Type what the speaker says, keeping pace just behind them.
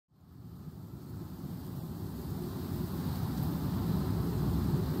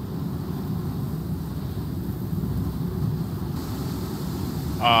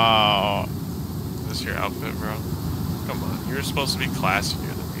Oh. Is this your outfit, bro? Come on, you're supposed to be classier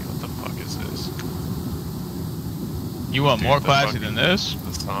than me. What the fuck is this? You want more classy than this?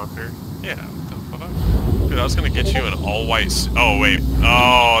 The stalker? Yeah, what the fuck? Dude, I was gonna get you an all-white oh, wait.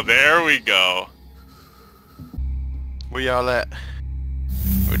 Oh, there we go. Where y'all at?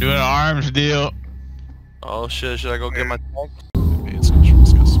 We're doing an arms deal. Oh shit, should I go get my tank? Advanced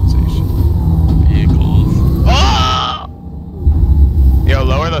controls customization. Vehicles. Oh! Yo,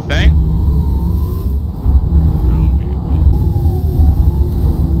 lower the thing.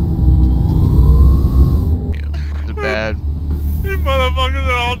 It's bad. You motherfuckers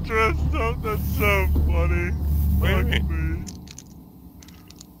are all dressed up. That's so funny. Fuck me.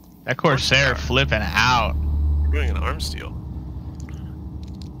 That Corsair flipping out. We're doing an arms deal.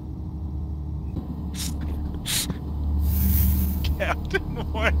 Captain,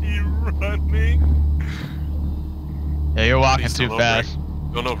 why are you running? Yeah, you're walking Please too fast.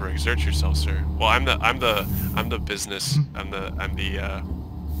 Don't overexert yourself, sir. Well, I'm the business. I'm the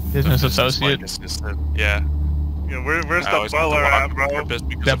Business associate. Assistant. Yeah. Yeah, where's the butler at, bro?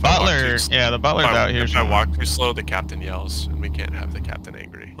 The butler, yeah, the butler's out here. If I walk too slow, the captain yells, and we can't have the captain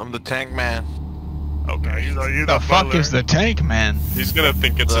angry. I'm the tank man. Okay. You're the fuck is the tank, man? He's gonna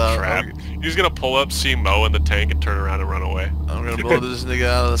think it's a trap. He's gonna pull up, see Mo in the tank, and turn around and run away. I'm gonna blow this nigga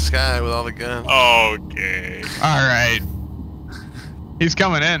out of the sky with all the guns. Okay. All right. He's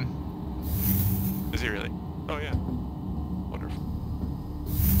coming in. Is he really? Oh yeah. Wonderful.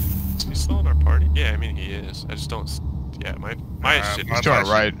 Is he still in our party? Yeah, I mean he is. I just don't. Yeah, my shit. He's to our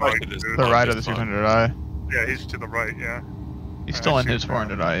right. The right of the 600i. Yeah, he's to the right. Yeah. He's still in his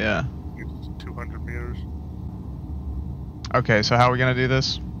 400i. Yeah. 200 meters. Okay, so how are we gonna do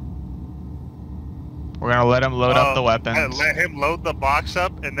this? We're gonna let him load up the weapons. Let him load the box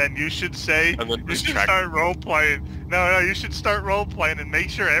up, and then you should say, and then you should start role playing. No, you should start role playing and make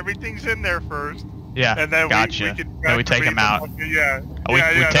sure everything's in there first. Yeah, and then gotcha. Then we take him out. Yeah. We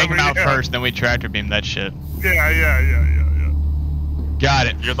take him out first, then we tractor beam that shit. Yeah. Got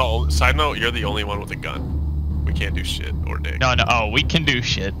it. You're the only, side note. You're the only one with a gun. We can't do shit or dig. No. Oh, we can do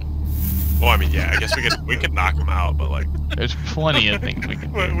shit. Well, I mean, yeah. I guess we could knock him out, but like. There's plenty of things we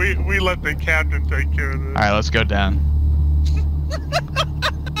can do. We let the captain take care of this. All right, let's go down.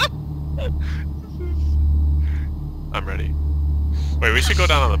 I'm ready. Wait, we should go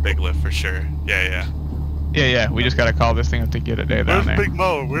down on the big lift for sure. Yeah. Yeah. We just gotta call this thing up to get a day down there. Where's Big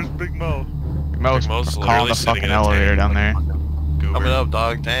Mo? Where's Big Mo? Big Mo's calling the fucking elevator down there. Coming up,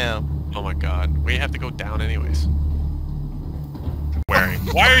 dog. Damn. Oh my god. We have to go down anyways. Wearing.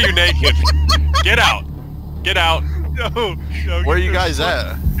 Why are you naked? Get out. Get out. Yo, where are you guys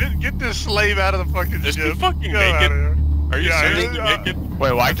at? Get this slave out of the fucking Just ship. be fucking naked. Are you serious? Naked?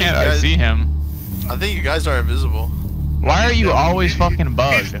 Wait, why can't I see him? I think you guys are invisible. Why are you always fucking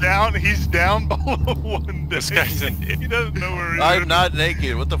bugged? He's down below one day. This guy's an idiot. He doesn't know where he is. I'm not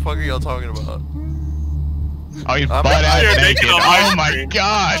naked. What the fuck are y'all talking about? Oh, he's butt ass naked. Oh my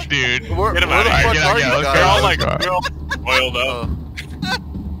god, dude. Where the fuck are you guys? They're all like oiled up.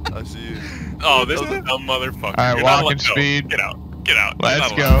 I see you. Oh, this is a dumb motherfucker. Alright, walking speed. Get out. Get out.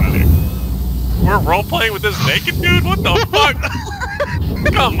 Let's go. We're role playing with this naked dude? What the fuck?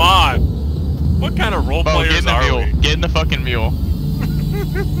 Come on. What kind of role players are we? Get in the fucking mule.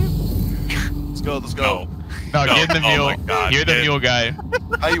 Let's go. No, get in the mule. Oh my God, You're the mule guy.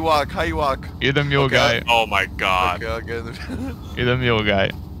 How you walk? You're the mule guy. Oh my god. Okay, I'll get in You're the mule guy.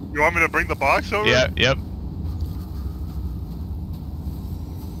 You want me to bring the box over? Yeah, yep.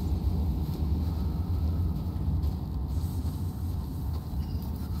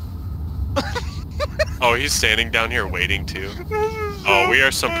 Oh, he's standing down here waiting too. Oh, we are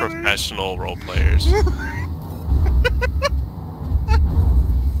some professional role players.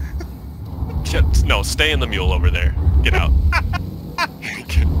 No, stay in the mule over there. Get out.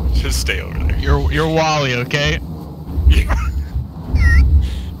 Just stay over there. You're Wally, okay?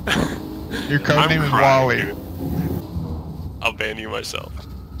 Your code name is Wally. Dude. I'll ban you myself.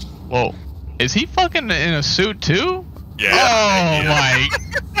 Whoa. Is he fucking in a suit too? Yeah. Oh my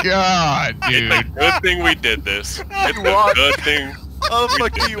god, dude. It's a good thing we did this. It's a good thing. How the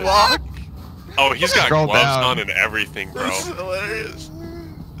fuck do you walk? Oh, he's got Scroll gloves down. on and everything, bro. This is hilarious.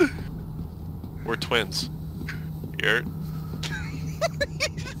 We're twins. You're...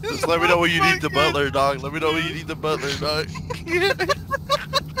 Just let me know when you need the butler, dog. Let me know when you need the butler, dog.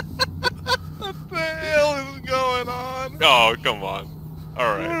 What the hell is going on? Oh, come on.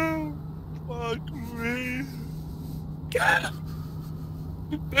 Alright. Oh, fuck me. God.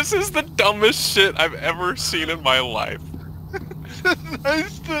 This is the dumbest shit I've ever seen in my life.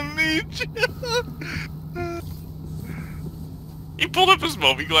 Nice to meet you. He pulled up his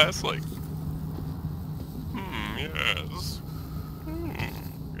Moby glass like, yes.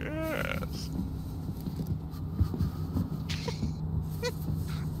 Yes.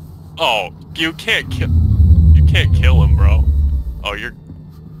 Oh, you can't kill him, bro. Oh,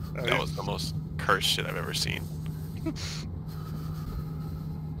 that was the most cursed shit I've ever seen.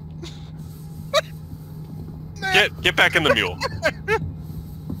 Get back in the mule.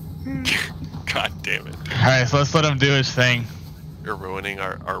 God damn it. Alright, so let's let him do his thing. You're ruining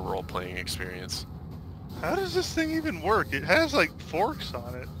our role-playing experience. How does this thing even work? It has like forks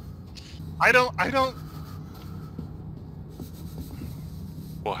on it. I don't.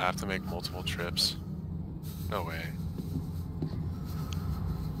 We'll have to make multiple trips. No way.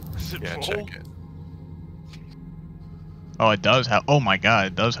 Is it Yeah, full? check it. Oh, it does have. Oh my god,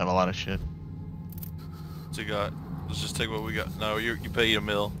 it does have a lot of shit. What's you got? Let's just take what we got. No, you pay $1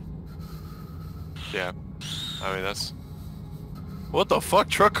 million. Yeah. I mean, that's... What the fuck?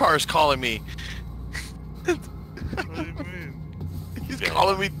 Truck car is calling me. What do you mean? He's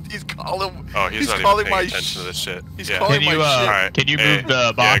calling me. He's calling. Oh, he's not calling even my paying attention to this shit. He's Yeah. calling Can my you, shit. Alright. Can you move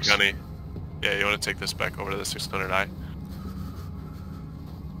the box? Yeah, Gunny. Yeah, you want to take this back over to the 600i?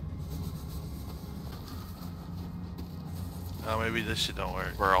 Oh, maybe this shit don't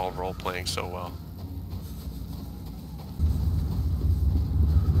work. We're all role-playing so well.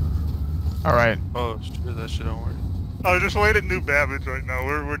 Alright. Oh, shit, that shit don't work. Oh, just wait at New Babbage right now.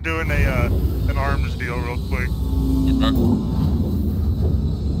 We're doing an arms deal real quick.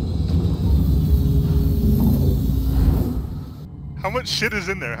 How much shit is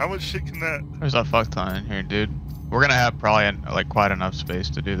in there? How much shit can that? There's a fuck ton in here, dude. We're gonna have probably like quite enough space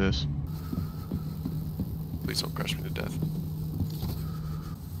to do this. Please don't crush me to death.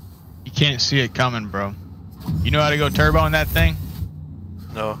 You can't see it coming, bro. You know how to go turbo in that thing?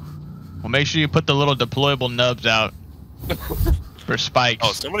 No. Well, make sure you put the little deployable nubs out for spikes.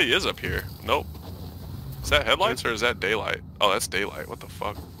 Oh, somebody is up here. Nope. Is that headlights or is that daylight? Oh, that's daylight. What the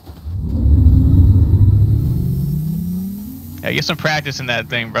fuck? Yeah, get some practice in that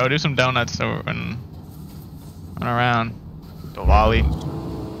thing, bro. Do some donuts and run around. Don't Wally.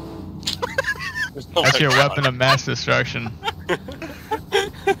 Oh That's my your God. weapon of mass destruction.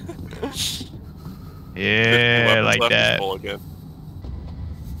 Yeah, Weapons like left is that. full again.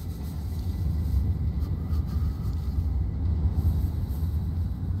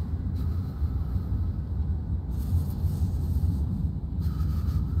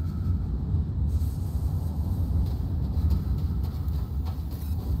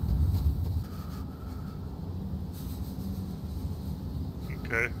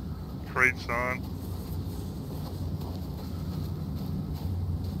 Okay, crates on.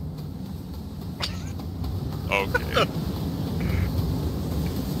 Okay.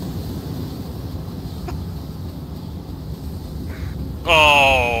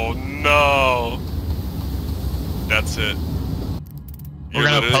 Oh no! That's it. We're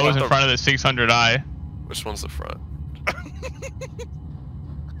gonna pose in front of the 600i. Which one's the front?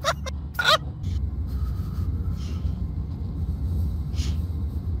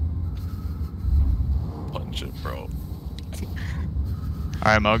 Punch it, bro.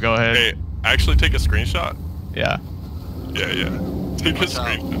 Alright, Mo, go ahead. Hey, actually take a screenshot. Yeah. Yeah. Take a Watch out.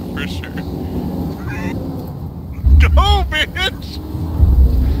 screenshot for sure. Go, bitch!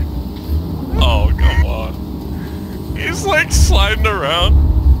 Oh, come on. He's like sliding around.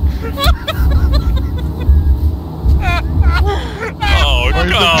 Oh,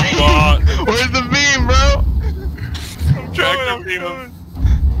 Where's come on. the beam? Where's the beam, bro? I'm Tractor coming, beam I'm him.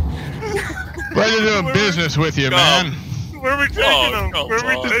 Pleasure doing business with you, man. coming. Where are we taking Oh, him? come Where are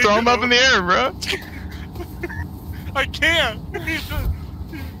we on. taking Throw him up in him? the air, bro. I can't! He's just...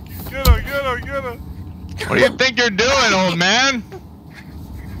 Get him! What do you think you're doing, old man?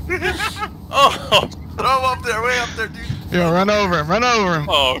 Oh, Throw him up there, way up there, dude. Yo, run over him, run over him.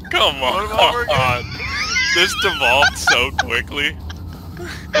 oh, come on. What over again? This devolved so quickly.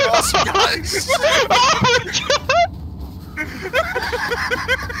 Awesome, guys.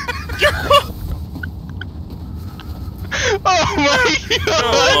 Oh my Come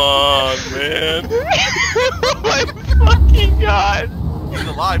god! on, man. Oh my fucking god! He's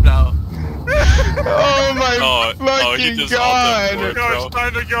alive now. Oh my Oh, he fucking just god! altered No, it's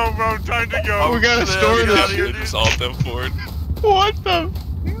time to go, bro. Time to go. We gotta store Get this out of here, shit. dude. Just alt them forward. What the?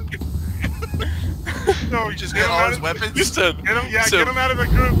 No, We just get get him all out his of- weapons. You said, Get him, yeah, so- get him out of the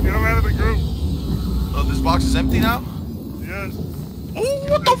group. Get him out of the group. Oh, this box is empty now? Yes. Oh,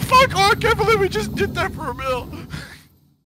 what the fuck? Oh, I can't believe we just did that for $1 million.